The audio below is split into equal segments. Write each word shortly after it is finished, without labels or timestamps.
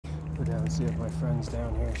Go down and see if my friend's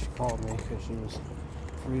down here. She called me because she was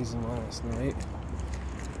freezing last night.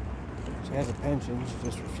 She has a pension. She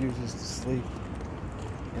just refuses to sleep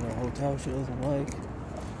in a hotel she doesn't like.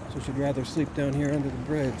 So she'd rather sleep down here under the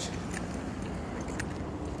bridge.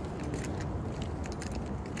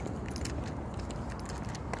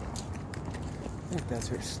 I think that's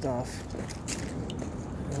her stuff.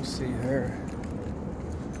 I'll see her.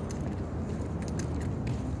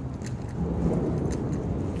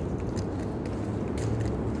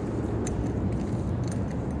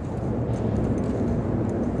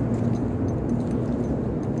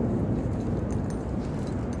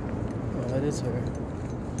 Oh, that is her.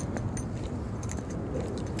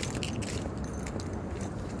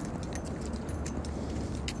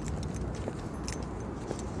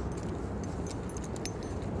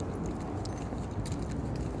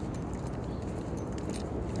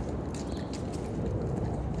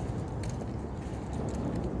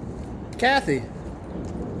 Kathy.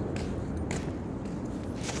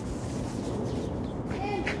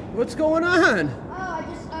 What's going on? I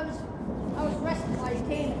was resting while you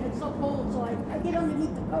came, and it's so cold, so I get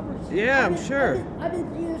underneath the covers. Yeah, I'm sure. I've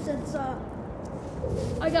been with you since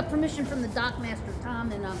I got permission from the dockmaster,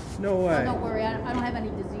 Tom, and No way. Oh, don't worry, I don't have any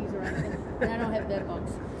disease or anything, and I don't have bed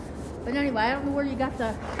bugs. But anyway, I don't know where you got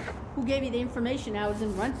who gave you the information. I was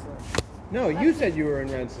in Rensselaer. No, you said you were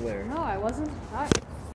in Rensselaer. No, I wasn't.